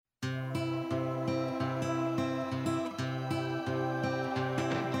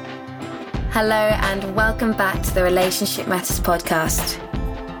Hello and welcome back to the Relationship Matters podcast.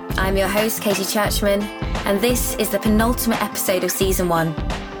 I'm your host, Katie Churchman, and this is the penultimate episode of season 1.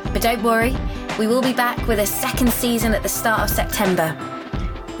 But don't worry, we will be back with a second season at the start of September.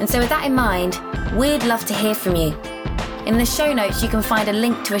 And so with that in mind, we'd love to hear from you. In the show notes, you can find a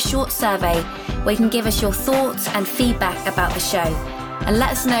link to a short survey where you can give us your thoughts and feedback about the show and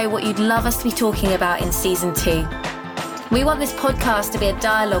let us know what you'd love us to be talking about in season 2. We want this podcast to be a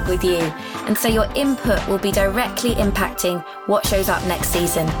dialogue with you, and so your input will be directly impacting what shows up next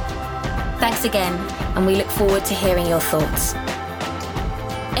season. Thanks again, and we look forward to hearing your thoughts.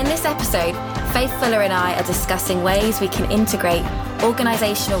 In this episode, Faith Fuller and I are discussing ways we can integrate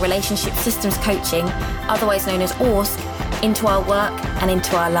organisational relationship systems coaching, otherwise known as ORSC, into our work and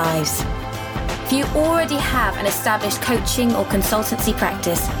into our lives. If you already have an established coaching or consultancy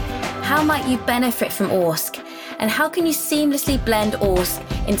practice, how might you benefit from ORSC? And how can you seamlessly blend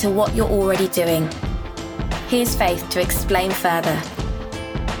ORSC into what you're already doing? Here's Faith to explain further.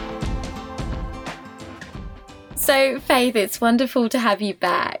 So Faith, it's wonderful to have you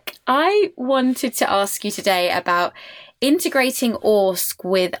back. I wanted to ask you today about integrating ORSC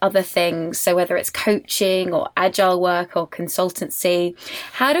with other things. So whether it's coaching or agile work or consultancy,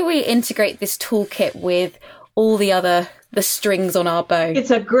 how do we integrate this toolkit with all the strings on our bow?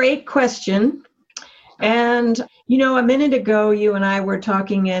 It's a great question. And, a minute ago, you and I were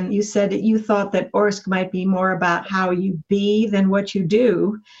talking and you said that you thought that ORSC might be more about how you be than what you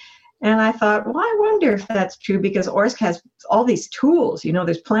do. And I thought, well, I wonder if that's true because ORSC has all these tools,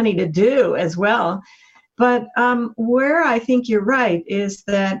 there's plenty to do as well. But where I think you're right is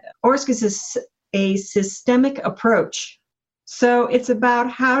that ORSC is a systemic approach. So it's about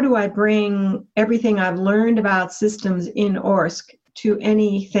how do I bring everything I've learned about systems in ORSC to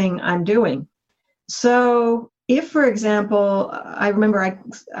anything I'm doing. So if, for example, I remember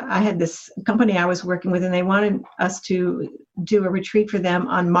I had this company I was working with and they wanted us to do a retreat for them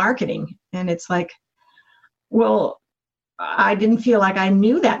on marketing. And it's like, well, I didn't feel like I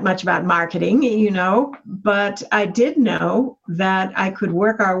knew that much about marketing, but I did know that I could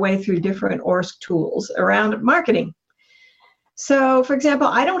work our way through different ORSC tools around marketing. So, for example,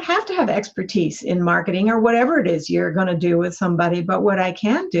 I don't have to have expertise in marketing or whatever it is you're going to do with somebody, but what I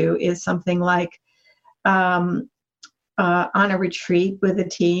can do is something like on a retreat with a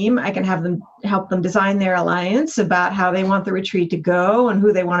team, I can help them design their alliance about how they want the retreat to go and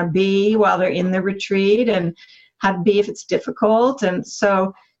who they want to be while they're in the retreat and how to be if it's difficult. And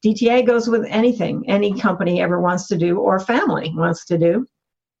so DTA goes with anything any company ever wants to do or family wants to do.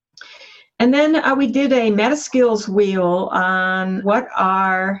 And then we did a meta skills wheel on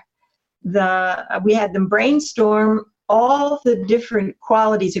we had them brainstorm all the different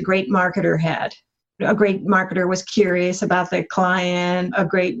qualities a great marketer had. A great marketer was curious about the client. A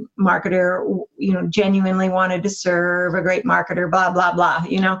great marketer, genuinely wanted to serve. A great marketer, blah, blah, blah,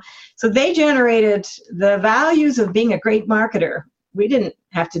 So they generated the values of being a great marketer. We didn't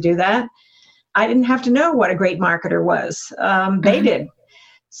have to do that. I didn't have to know what a great marketer was. They did.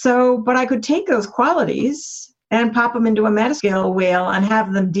 So, but I could take those qualities and pop them into a meta skill wheel and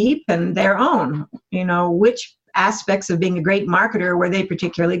have them deepen their own, which aspects of being a great marketer were they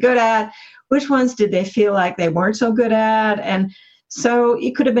particularly good at? Which ones did they feel like they weren't so good at? And so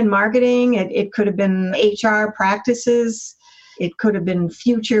it could have been marketing. It could have been HR practices. It could have been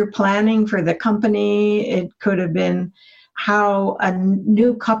future planning for the company. It could have been how a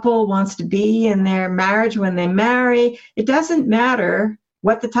new couple wants to be in their marriage when they marry. It doesn't matter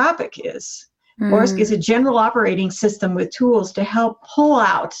what the topic is. ORSC is a general operating system with tools to help pull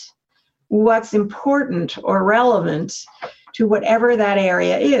out what's important or relevant to whatever that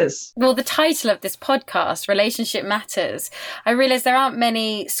area is. Well, the title of this podcast, Relationship Matters, I realize there aren't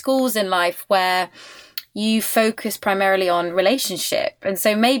many schools in life where you focus primarily on relationship. And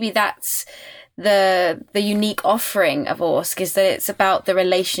so maybe that's the unique offering of ORSC, is that it's about the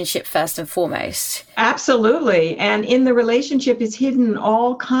relationship first and foremost. Absolutely. And in the relationship is hidden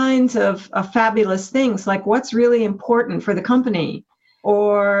all kinds of fabulous things, like what's really important for the company,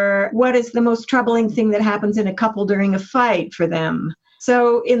 or what is the most troubling thing that happens in a couple during a fight for them.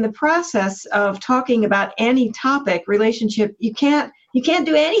 So in the process of talking about any topic, relationship, you can't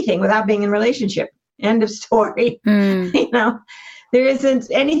do anything without being in relationship. End of story. There isn't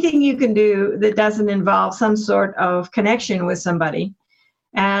anything you can do that doesn't involve some sort of connection with somebody.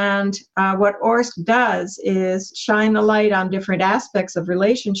 And what ORSC does is shine the light on different aspects of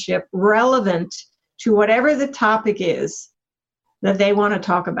relationship relevant to whatever the topic is that they want to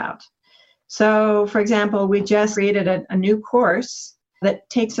talk about. So, for example, we just created a new course that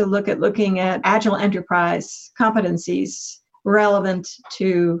takes a look at looking at agile enterprise competencies relevant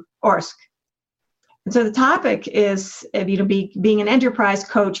to ORSC. And so the topic is, being an enterprise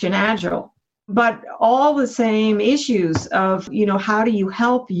coach in Agile, but all the same issues of, how do you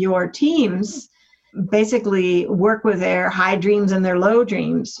help your teams basically work with their high dreams and their low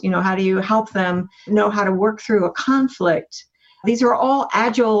dreams? How do you help them know how to work through a conflict? These are all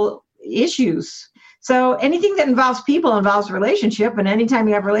Agile issues. So anything that involves people involves relationship, and anytime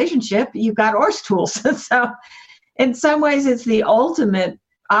you have relationship, you've got ORSC tools. So in some ways, it's the ultimate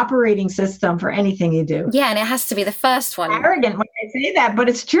operating system for anything you do. Yeah, and it has to be the first one. Arrogant when I say that, but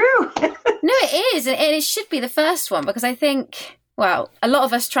it's true. No, it is, and it should be the first one, because I think, a lot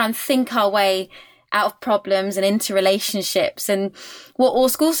of us try and think our way out of problems and into relationships. And what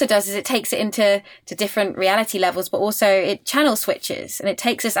ORSC also does is it takes it into different reality levels, but also it channel switches, and it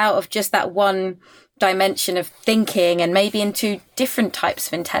takes us out of just that one dimension of thinking and maybe into different types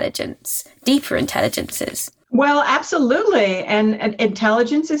of intelligence, deeper intelligences. Well, absolutely. And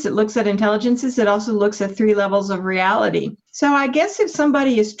intelligences, it looks at intelligences. It also looks at 3 levels of reality. So I guess if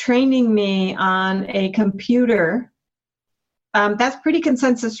somebody is training me on a computer, that's pretty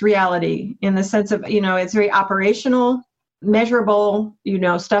consensus reality in the sense of, it's very operational, measurable,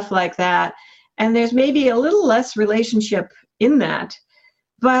 stuff like that. And there's maybe a little less relationship in that.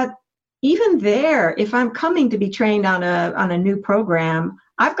 But even there, if I'm coming to be trained on a new program,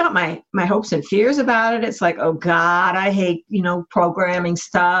 I've got my hopes and fears about it. It's like, oh God, I hate, programming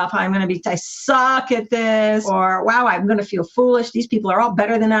stuff. I suck at this. Or, wow, I'm going to feel foolish. These people are all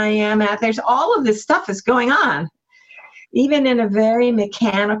better than I am at. There's all of this stuff is going on. Even in a very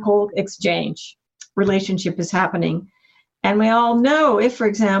mechanical exchange, relationship is happening. And we all know if, for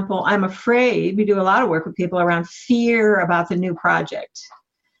example, I'm afraid, we do a lot of work with people around fear about the new project.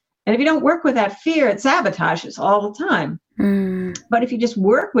 And if you don't work with that fear, it sabotages all the time. But if you just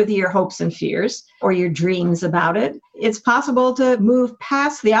work with your hopes and fears or your dreams about it, it's possible to move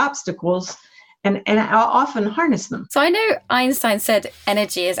past the obstacles and often harness them. So I know Einstein said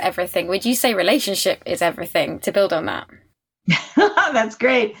energy is everything. Would you say relationship is everything, to build on that? That's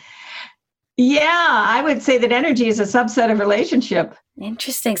great. Yeah, I would say that energy is a subset of relationship.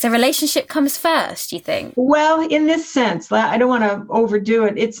 Interesting. So relationship comes first, you think? Well, in this sense, I don't want to overdo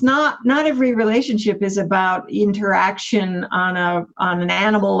it. It's not every relationship is about interaction on an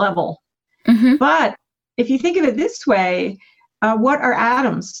animal level. Mm-hmm. But if you think of it this way, what are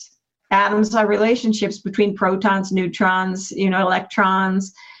atoms? Atoms are relationships between protons, neutrons,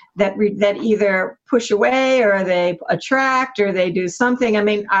 electrons that either push away or they attract or they do something. I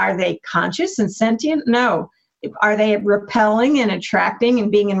mean, are they conscious and sentient? No. Are they repelling and attracting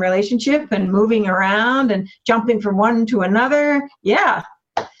and being in relationship and moving around and jumping from one to another? Yeah.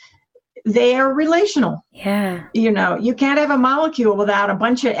 They are relational. Yeah. You can't have a molecule without a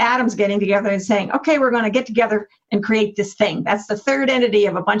bunch of atoms getting together and saying, okay, we're going to get together and create this thing. That's the third entity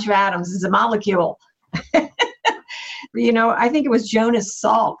of a bunch of atoms is a molecule. I think it was Jonas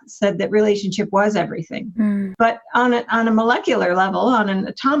Salk said that relationship was everything. But on a molecular level, on an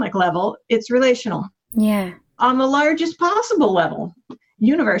atomic level, it's relational. Yeah. On the largest possible level,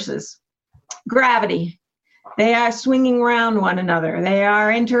 universes, gravity, they are swinging around one another. They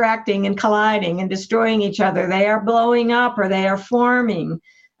are interacting and colliding and destroying each other. They are blowing up or they are forming.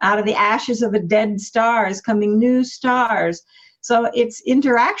 Out of the ashes of a dead star is coming new stars. So it's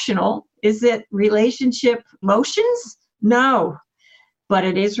interactional. Is it relationship motions? No, but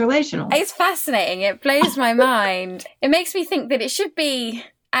it is relational. It's fascinating. It blows my mind. It makes me think that it should be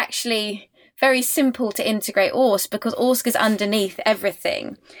actually very simple to integrate ORSC because ORSC is underneath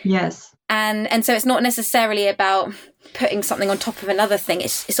everything. Yes. And so it's not necessarily about putting something on top of another thing.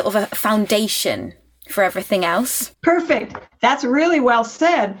 It's sort of a foundation for everything else. Perfect. That's really well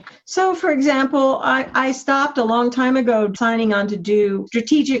said. So, for example, I stopped a long time ago signing on to do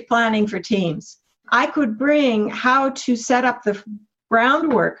strategic planning for teams. I could bring how to set up the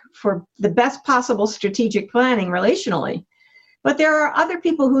groundwork for the best possible strategic planning relationally. But there are other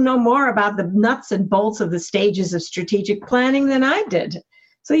people who know more about the nuts and bolts of the stages of strategic planning than I did.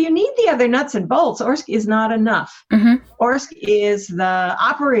 So you need the other nuts and bolts. ORSC is not enough. Mm-hmm. ORSC is the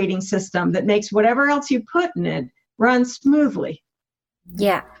operating system that makes whatever else you put in it run smoothly.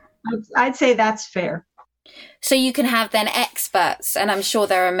 Yeah. I'd say that's fair. So you can have then experts, and I'm sure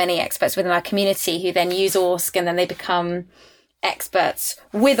there are many experts within our community who then use ORSC and then they become experts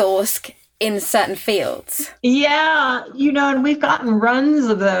with ORSC in certain fields. Yeah, and we've gotten runs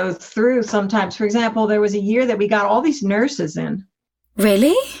of those through sometimes. For example, there was a year that we got all these nurses in.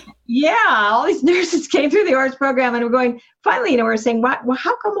 Really? Yeah, all these nurses came through the ORSC program and we're going, finally, we're saying, well,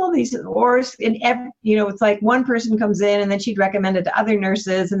 how come all these ORSC, and it's like one person comes in and then she'd recommend it to other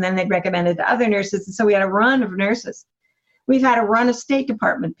nurses and then they'd recommend it to other nurses. And so we had a run of nurses. We've had a run of State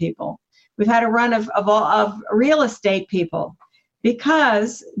Department people. We've had a run of real estate people,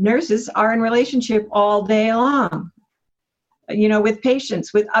 because nurses are in relationship all day long. With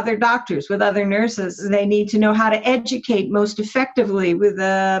patients, with other doctors, with other nurses. They need to know how to educate most effectively with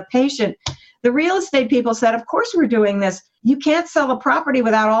a patient. The real estate people said, of course we're doing this. You can't sell a property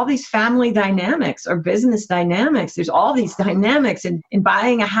without all these family dynamics or business dynamics. There's all these dynamics in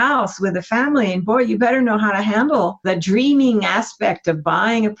buying a house with a family. And boy, you better know how to handle the dreaming aspect of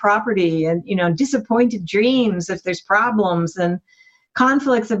buying a property and, disappointed dreams if there's problems and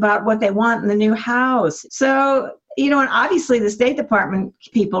conflicts about what they want in the new house. So, and obviously the State Department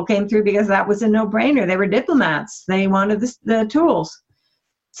people came through because that was a no-brainer. They were diplomats. They wanted the tools.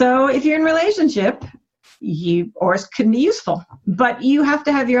 So if you're in a relationship, ORSC can be useful, but you have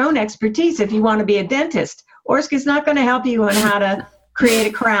to have your own expertise if you want to be a dentist. ORSC is not going to help you on how to create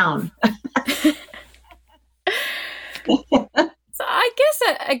a crown. So I guess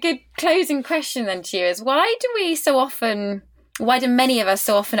a good closing question then to you is, why do many of us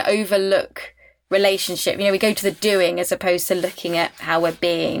so often overlook relationship? We go to the doing as opposed to looking at how we're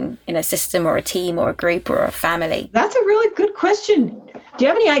being in a system or a team or a group or a family. That's a really good question. Do you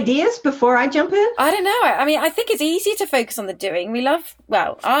have any ideas before I jump in? I don't know. I think it's easy to focus on the doing.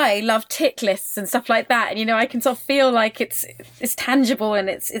 I love tick lists and stuff like that. And, I can sort of feel like it's tangible and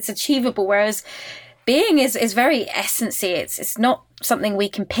it's achievable. Whereas being is very essency. It's not something we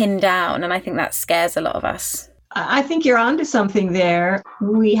can pin down. And I think that scares a lot of us. I think you're onto something there.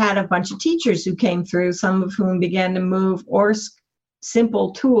 We had a bunch of teachers who came through, some of whom began to move ORSC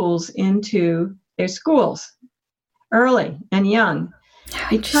simple tools into their schools early and young.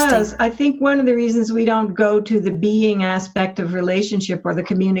 Because I think one of the reasons we don't go to the being aspect of relationship or the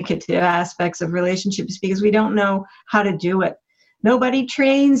communicative aspects of relationship is because we don't know how to do it. Nobody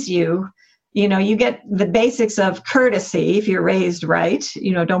trains you. You get the basics of courtesy if you're raised right.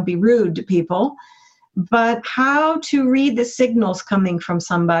 Don't be rude to people. But how to read the signals coming from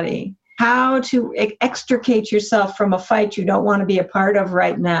somebody, how to extricate yourself from a fight you don't want to be a part of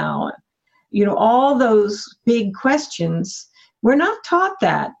right now. All those big questions. We're not taught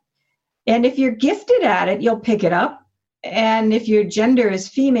that. And if you're gifted at it, you'll pick it up. And if your gender is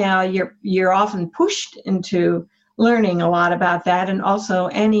female, you're often pushed into learning a lot about that. And also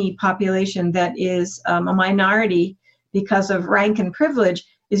any population that is a minority because of rank and privilege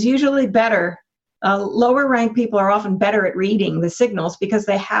is usually better. Lower rank people are often better at reading the signals because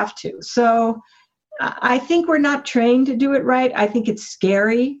they have to. So I think we're not trained to do it right. I think it's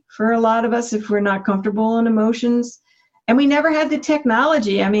scary for a lot of us if we're not comfortable in emotions. And we never had the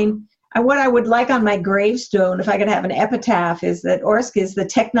technology. What I would like on my gravestone, if I could have an epitaph, is that ORSC is the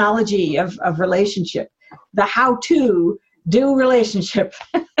technology of relationship, the how-to do relationship.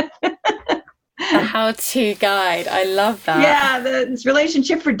 The how-to guide. I love that. Yeah, it's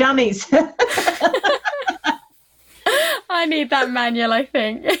relationship for dummies. I need that manual, I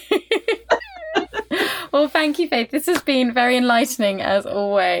think. Well, thank you, Faith. This has been very enlightening as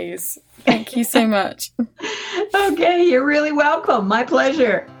always. Thank you so much. Okay, you're really welcome. My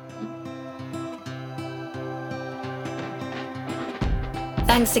pleasure.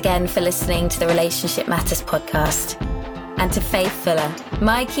 Thanks again for listening to the Relationship Matters podcast. And to Faith Fuller,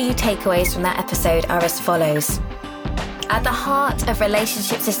 my key takeaways from that episode are as follows. At the heart of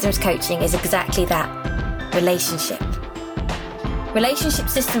relationship systems coaching is exactly that, relationship. Relationship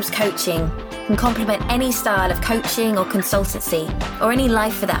systems coaching can complement any style of coaching or consultancy, or any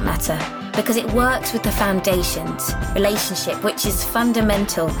life for that matter, because it works with the foundations, relationship, which is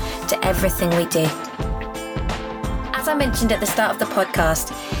fundamental to everything we do. As I mentioned at the start of the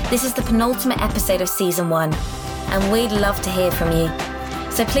podcast, this is the penultimate episode of season 1. And we'd love to hear from you.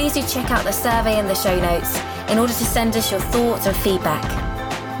 So please do check out the survey in the show notes in order to send us your thoughts and feedback.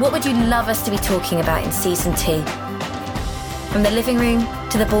 What would you love us to be talking about in season 2? From the living room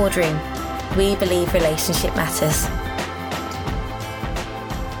to the boardroom, we believe relationship matters.